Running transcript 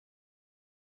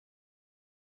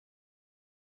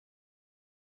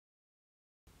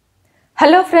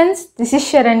Hello friends, this is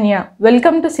Sharanya.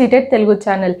 Welcome to Ctet Telugu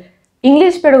channel.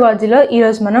 English Pedagogy lo ee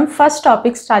roju manam first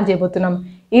topic start cheyabothunam.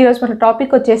 Ee roju mana topic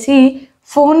vachesi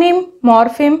phoneme,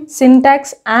 morpheme,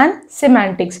 syntax and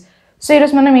semantics. So ee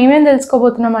roju manam em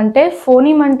telusukobothunam ante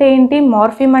phoneme ante enti,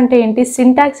 morpheme ante enti,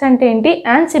 syntax ante enti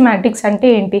and semantics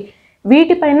ante enti.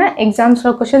 వీటి పైన exams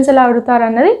లో questions ఎలా అడుగుతారు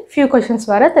అన్నది few questions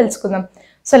ద్వారా తెలుసుకుందాం.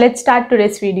 So let's start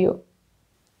today's video.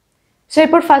 So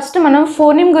ఇప్పుడు first మనం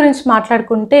ఫోనీమ్ గురించి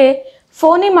మాట్లాడుకుంటే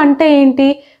ఫోనీమ్ అంటే ఏంటి?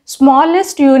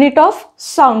 Smallest unit of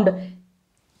sound.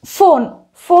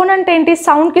 Phone అంటే ఏంటి?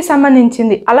 సౌండ్కి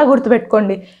సంబంధించింది, అలా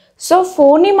గుర్తుపెట్టుకోండి. సో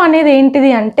ఫోనీమ్ అనేది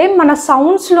ఏంటిది అంటే మన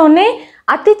సౌండ్స్లోనే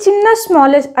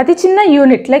అతి చిన్న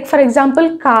యూనిట్. లైక్ ఫర్ ఎగ్జాంపుల్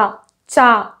కా, చా,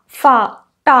 ఫా,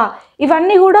 టా,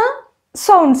 ఇవన్నీ కూడా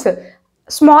సౌండ్స్.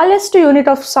 స్మాలెస్ట్ యూనిట్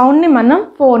ఆఫ్ సౌండ్ని మనం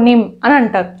ఫోనీమ్ అని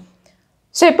అంటారు.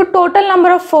 సో ఇప్పుడు టోటల్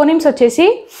నెంబర్ ఆఫ్ ఫోనీమ్స్ వచ్చేసి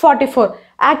 44.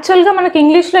 యాక్చువల్గా మనకి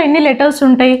ఇంగ్లీష్లో ఎన్ని లెటర్స్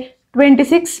ఉంటాయి?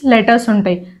 26 లెటర్స్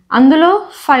ఉంటాయి. అందులో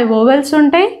 5 వోవెల్స్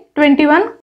ఉంటాయి, 21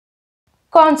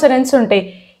 కాన్సనెంట్స్ ఉంటాయి.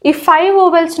 ఈ 5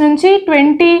 వోవెల్స్ నుంచి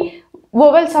 20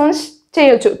 వోవెల్ సౌండ్స్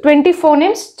చేయొచ్చు, 20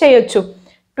 ఫోనీమ్స్ చేయొచ్చు.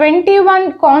 21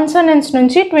 కాన్సనెంట్స్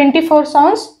నుంచి 24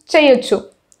 సౌండ్స్ చేయొచ్చు.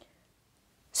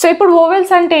 సో ఇప్పుడు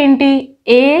వోవెల్స్ అంటే ఏంటి?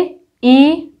 ఏ, ఈ,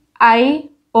 ఐ,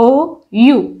 ఓ,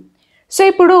 యు. సో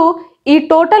ఇప్పుడు ఈ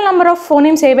టోటల్ నెంబర్ ఆఫ్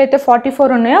ఫోనీమ్స్ ఏవైతే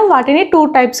 44 ఉన్నాయో వాటిని 2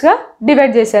 టైప్స్గా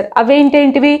డివైడ్ చేశారు.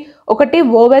 అవేంటేంటివి? ఒకటి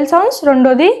వోవెల్ సౌండ్స్,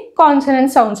 రెండోది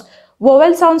కాన్సనెంట్ సౌండ్స్.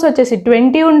 వోవెల్ సౌండ్స్ వచ్చేసి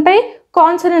 20 ఉంటాయి,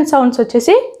 కాన్సనెంట్ సౌండ్స్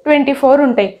వచ్చేసి 24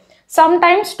 ఉంటాయి. Some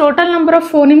times total number of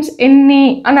ఫోనీమ్స్ ఎన్ని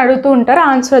అని అడుగుతూ ఉంటారు.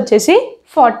 ఆన్సర్ వచ్చేసి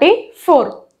 44.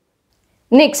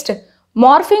 నెక్స్ట్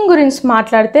మార్ఫింగ్ గురించి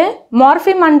మాట్లాడితే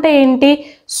మార్ఫిమ్ అంటే ఏంటి?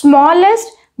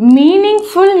 Smallest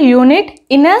meaningful unit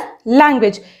in a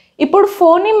language. ఇప్పుడు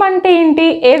ఫోనీమ్ అంటే ఏంటి?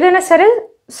 ఏదైనా సరే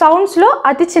సౌండ్స్లో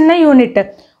అతి చిన్న యూనిట్.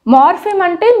 మార్ఫిమ్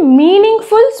అంటే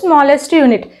meaningful smallest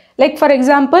unit. Like for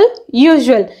example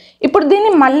usual. ఇప్పుడు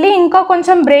దీన్ని మళ్ళీ ఇంకా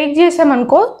కొంచెం బ్రేక్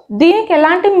చేసామనుకో దీనికి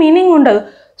ఎలాంటి మీనింగ్ ఉండదు.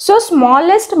 సో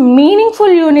స్మాలెస్ట్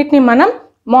మీనింగ్ఫుల్ యూనిట్ని మనం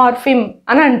మార్ఫిమ్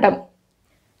అని అంటాం.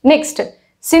 నెక్స్ట్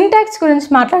సింటాక్స్ గురించి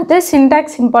మాట్లాడితే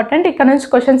సింటాక్స్ ఇంపార్టెంట్. ఇక్కడ నుంచి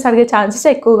క్వశ్చన్స్ అడిగే ఛాన్సెస్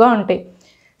ఎక్కువగా ఉంటాయి.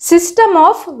 System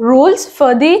of rules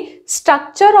for the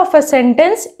structure of a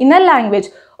sentence in a language.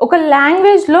 ఒక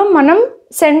లాంగ్వేజ్లో మనం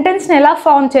సెంటెన్స్ని ఎలా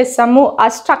ఫామ్ చేస్తాము, ఆ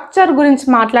స్ట్రక్చర్ గురించి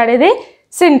మాట్లాడేది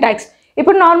సింటాక్స్.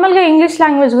 ఇప్పుడు నార్మల్గా ఇంగ్లీష్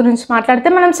లాంగ్వేజ్ గురించి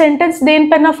మాట్లాడితే మనం సెంటెన్స్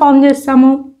దేనిపైన ఫామ్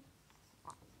చేస్తాము?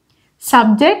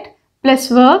 Subject plus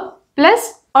verb plus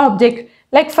object.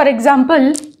 Like for example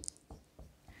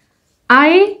I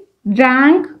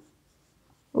drank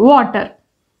water.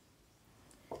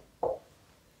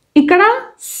 ఇక్కడ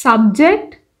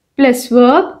subject plus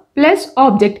verb plus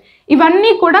object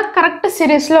ఇవన్నీ కూడా కరెక్ట్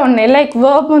సిరీస్లో ఉన్నాయి. లైక్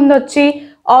వర్బ్ ముందు వచ్చి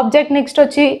ఆబ్జెక్ట్ నెక్స్ట్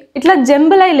వచ్చి ఇట్లా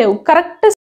జంబుల్ అయి లేవు,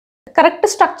 కరెక్ట్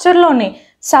స్ట్రక్చర్లో ఉన్నాయి.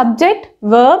 Subject,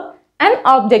 verb and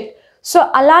object. So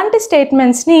అలాంటి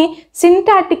స్టేట్మెంట్స్ని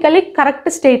సింటాటికలీ కరెక్ట్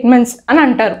స్టేట్మెంట్స్ అని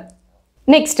అంటారు.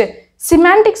 నెక్స్ట్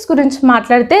సిమాంటిక్స్ గురించి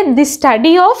మాట్లాడితే the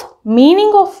study of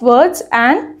meaning of words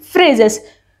and phrases.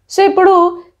 So ఇప్పుడు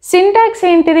సింటాక్స్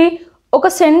ఏంటిది? ఒక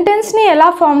సెంటెన్స్ని ఎలా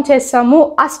ఫామ్ చేస్తాము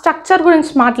ఆ స్ట్రక్చర్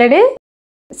గురించి మాట్లాడే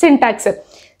సింటాక్స్.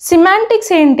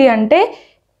 సిమాంటిక్స్ ఏంటి అంటే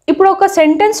ఇప్పుడు ఒక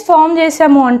సెంటెన్స్ ఫామ్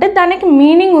చేసాము అంటే దానికి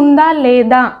మీనింగ్ ఉందా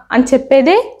లేదా అని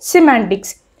చెప్పేదే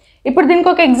సిమాంటిక్స్. ఇప్పుడు దీనికి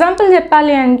ఒక ఎగ్జాంపుల్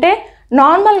చెప్పాలి అంటే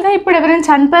నార్మల్గా ఇప్పుడు ఎవరైనా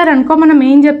చనిపోయారు అనుకో మనం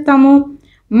ఏం చెప్తాము?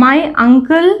 My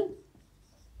uncle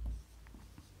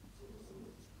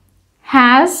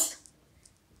has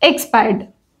expired.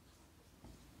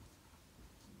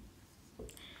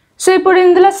 So ఇప్పుడు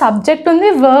ఇందులో సబ్జెక్ట్ ఉంది,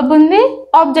 వర్బ్ ఉంది,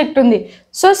 ఆబ్జెక్ట్ ఉంది.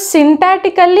 సో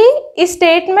సింటాటికల్లీ ఈ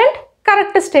స్టేట్మెంట్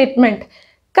కరెక్ట్ స్టేట్మెంట్.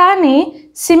 కానీ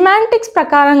సిమాంటిక్స్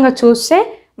ప్రకారంగా చూస్తే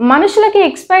మనుషులకి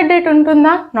ఎక్స్పైర్ డేట్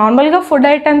ఉంటుందా? నార్మల్గా ఫుడ్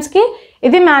ఐటమ్స్కి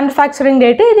ఇది మ్యానుఫ్యాక్చరింగ్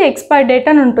డేట్, ఇది ఎక్స్పైర్ డేట్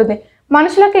అని ఉంటుంది.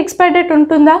 మనుషులకి ఎక్స్పైర్ డేట్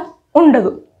ఉంటుందా?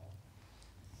 ఉండదు.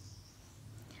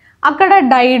 అక్కడ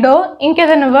డైడో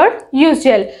ఇంకేదైనా వర్డ్ యూజ్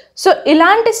చేయాలి. సో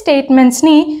ఇలాంటి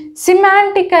స్టేట్మెంట్స్ని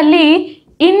సిమాంటికల్లీ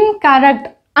ఇన్కరెక్ట్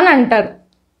అని అంటారు.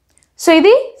 సో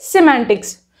ఇది సిమాంటిక్స్.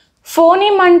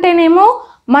 ఫోనీమ్ అంటేనేమో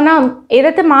మనం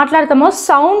ఏదైతే మాట్లాడతామో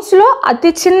సౌండ్స్లో అతి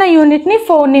చిన్న యూనిట్ని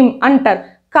ఫోనీమ్ అంటారు.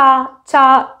 కా, చా,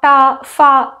 టా,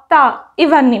 ఫా, తా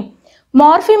ఇవన్నీ.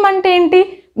 మార్ఫిమ్ అంటే ఏంటి?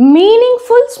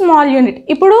 Meaningful small unit.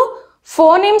 ఇప్పుడు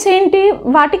ఫోనీమ్స్ ఏంటి?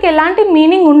 వాటికి ఎలాంటి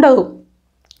మీనింగ్ ఉండదు.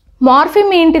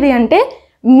 మార్ఫిమ్ ఏంటిది అంటే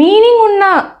మీనింగ్ ఉన్న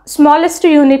స్మాలెస్ట్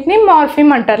యూనిట్ని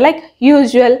మార్ఫిమ్ అంటారు. Like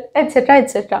usual etcetera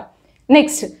etcetera.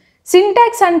 Next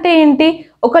syntax అంటే ఏంటి?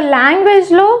 ఒక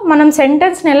లాంగ్వేజ్లో మనం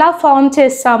సెంటెన్స్ని ఎలా ఫామ్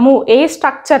చేస్తాము, ఏ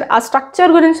స్ట్రక్చర్, ఆ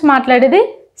స్ట్రక్చర్ గురించి మాట్లాడేది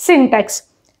సింటాక్స్.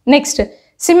 నెక్స్ట్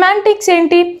సిమాంటిక్స్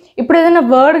ఏంటి? ఇప్పుడు ఏదైనా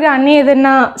వర్డ్ కానీ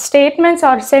ఏదైనా స్టేట్మెంట్స్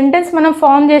ఆర్ సెంటెన్స్ మనం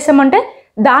ఫామ్ చేసామంటే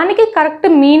దానికి కరెక్ట్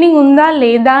మీనింగ్ ఉందా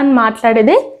లేదా అని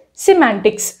మాట్లాడేదే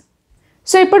సిమాంటిక్స్.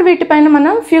 సో ఇప్పుడు వీటిపైన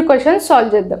మనం ఫ్యూ క్వశ్చన్స్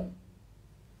సాల్వ్ చేద్దాం.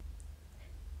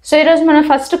 సో ఈరోజు మన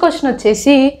ఫస్ట్ క్వశ్చన్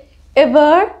వచ్చేసి ఏ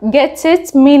వర్డ్ గెట్స్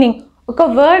ఇట్స్ మీనింగ్. ఒక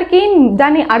వర్డ్కి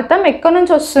దాని అర్థం ఎక్కడి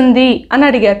నుంచి వస్తుంది అని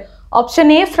అడిగారు.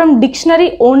 Option A from dictionary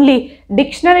only,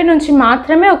 dictionary నుంచి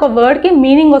మాత్రమే ఒక వర్డ్కి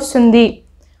మీనింగ్ వస్తుంది.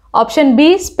 Option B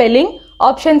spelling.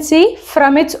 Option C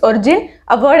from it's origin,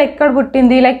 ఆ వర్డ్ ఎక్కడ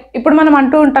పుట్టింది, లైక్ ఇప్పుడు మనం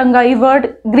అంటూ ఉంటాంగా ఈ వర్డ్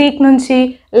గ్రీక్ నుంచి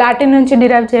లాటిన్ నుంచి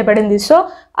డిరైవ్ చేయబడింది, సో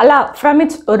అలా from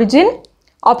it's origin.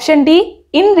 Option D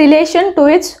in relation to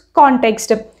it's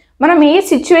context, మనం ఏ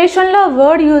సిచ్యువేషన్లో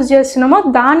వర్డ్ యూజ్ చేస్తున్నామో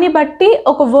దాన్ని బట్టి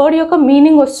ఒక వర్డ్ యొక్క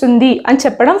మీనింగ్ వస్తుంది అని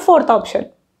చెప్పడం ఫోర్త్ ఆప్షన్.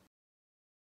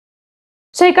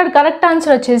 సో ఇక్కడ కరెక్ట్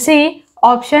ఆన్సర్ వచ్చేసి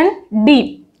option D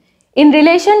in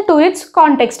relation to it's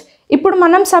context. ఇప్పుడు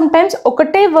మనం సమ్టైమ్స్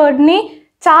ఒకటే వర్డ్ని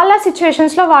చాలా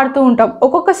సిచ్యువేషన్స్లో వాడుతూ ఉంటాం.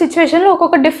 ఒక్కొక్క సిచ్యువేషన్లో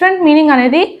ఒక్కొక్క డిఫరెంట్ మీనింగ్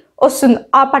అనేది వస్తుంది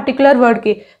ఆ పర్టికులర్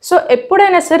వర్డ్కి. సో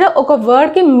ఎప్పుడైనా సరే ఒక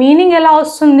వర్డ్కి మీనింగ్ ఎలా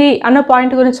వస్తుంది అన్న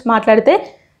పాయింట్ గురించి మాట్లాడితే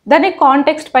దాని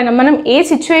కాంటెక్స్ట్ పైన మనం ఏ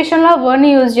సిచ్యువేషన్లో వర్డ్ని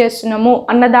యూజ్ చేస్తున్నాము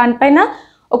అన్న దానిపైన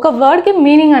ఒక వర్డ్కి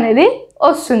మీనింగ్ అనేది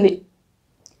వస్తుంది.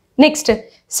 నెక్స్ట్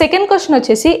సెకండ్ క్వశ్చన్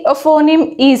వచ్చేసి ఫోనీమ్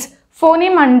ఈజ్.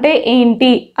 ఫోనీమ్ అంటే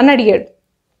ఏంటి అని అడిగాడు.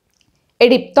 ఏ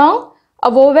డిప్థాంగ్, a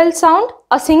vowel sound,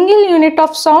 a single unit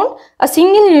of sound, a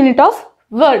single unit of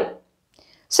word.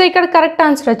 So ఇక్కడ కరెక్ట్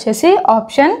ఆన్సర్ వచ్చేసి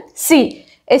option C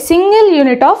a single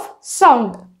unit of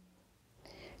sound.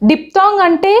 డిప్థాంగ్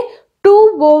అంటే 2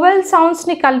 వోవెల్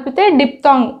సౌండ్స్ని కలిపితే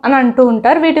డిప్థాంగ్ అని అంటూ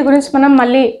ఉంటారు. వీటి గురించి మనం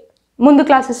మళ్ళీ ముందు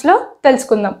క్లాసెస్లో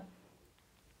తెలుసుకుందాం.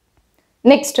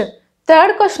 నెక్స్ట్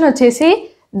థర్డ్ క్వశ్చన్ వచ్చేసి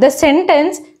the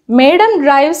sentence madam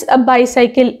drives a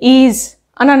bicycle is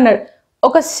అని అన్నాడు.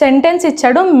 ఒక సెంటెన్స్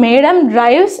ఇచ్చాడు, మేడమ్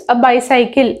డ్రైవ్స్ అ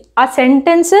బైసైకిల్. ఆ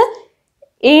సెంటెన్స్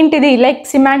ఏంటిది, లైక్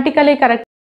సిమాంటికలీ కరెక్ట్,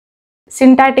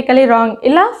 సింటాక్టికలీ రాంగ్,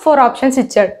 ఇలా 4 ఆప్షన్స్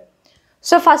ఇచ్చాడు.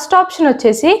 సో ఫస్ట్ ఆప్షన్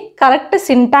వచ్చేసి correct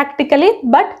సింటాక్టికలీ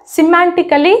but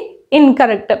సిమాంటికలీ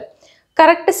incorrect.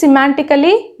 Correct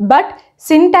సిమాంటికలీ but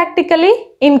సింటాక్టికలీ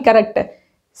incorrect.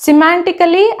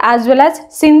 సిమాంటికలీ as well as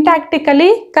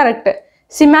సింటాక్టికలీ correct.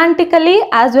 సిమాంటికలీ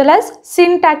as well as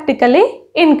సింటాక్టికలీ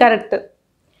incorrect.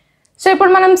 So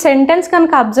ఇప్పుడు మనం సెంటెన్స్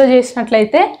కనుక అబ్జర్వ్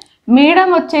చేసినట్లయితే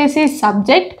మేడమ్ వచ్చేసి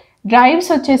సబ్జెక్ట్, డ్రైవ్స్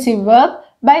వచ్చేసి వర్బ్,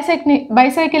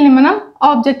 బైసైకిల్ని మనం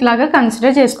ఆబ్జెక్ట్ లాగా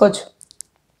కన్సిడర్ చేసుకోవచ్చు.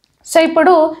 సో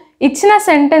ఇప్పుడు ఇచ్చిన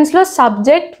సెంటెన్స్లో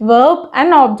సబ్జెక్ట్, వర్బ్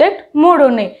అండ్ ఆబ్జెక్ట్ 3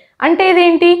 ఉన్నాయి. అంటే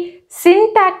ఇదేంటి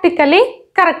సింటాక్టికలీ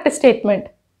కరెక్ట్ స్టేట్మెంట్.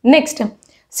 నెక్స్ట్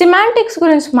సిమాంటిక్స్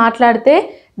గురించి మాట్లాడితే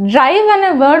డ్రైవ్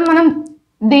అనే వర్డ్ మనం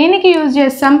దేనికి యూజ్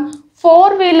చేస్తాం,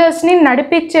 4 వీలర్స్ని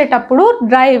నడిపించేటప్పుడు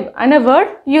డ్రైవ్ అనే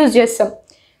వర్డ్ యూజ్ చేస్తాం.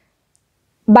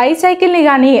 బైసైకిల్ని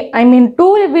కానీ 2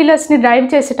 వీలర్స్ని డ్రైవ్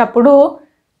చేసేటప్పుడు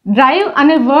డ్రైవ్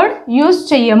అనే వర్డ్ యూజ్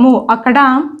చెయ్యము, అక్కడ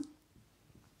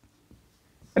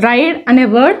రైడ్ అనే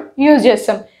వర్డ్ యూజ్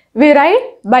చేస్తాం. వి రైడ్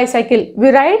బైసైకిల్,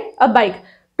 వి రైడ్ అ బైక్.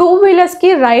 2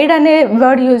 వీలర్స్కి రైడ్ అనే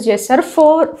వర్డ్ యూజ్ చేస్తారు.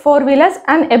 4 వీలర్స్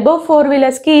అండ్ అబోవ్ 4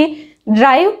 వీలర్స్కి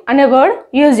డ్రైవ్ అనే వర్డ్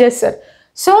యూజ్ చేస్తారు.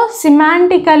 సో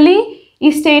సిమాంటికల్లీ ఈ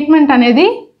స్టేట్మెంట్ అనేది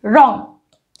రాంగ్.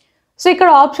 సో ఇక్కడ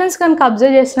ఆప్షన్స్ కనుక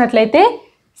అబ్జర్వ్ చేసినట్లయితే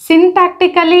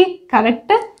సింటాక్టికలీ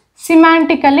correct,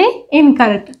 సిమాంటికలీ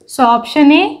incorrect. So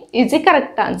option A is the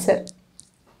correct answer.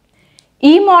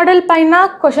 ఈ మోడల్ పైన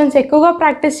క్వశ్చన్స్ ఎక్కువగా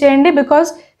ప్రాక్టీస్ చేయండి, బికాస్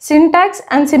సింటాక్స్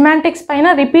అండ్ సిమాంటిక్స్ పైన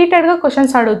రిపీటెడ్గా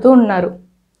క్వశ్చన్స్ అడుగుతూ ఉన్నారు.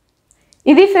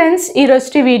 ఇది ఫ్రెండ్స్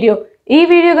ఈరోజు వీడియో. ఈ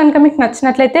వీడియో కనుక మీకు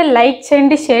నచ్చినట్లయితే లైక్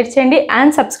చేయండి, షేర్ చేయండి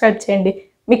అండ్ సబ్స్క్రైబ్ చేయండి.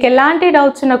 మీకు ఎలాంటి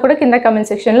డౌట్స్ ఉన్నా కూడా కింద కమెంట్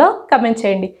సెక్షన్లో కమెంట్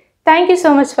చేయండి. Thank you so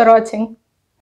much for watching.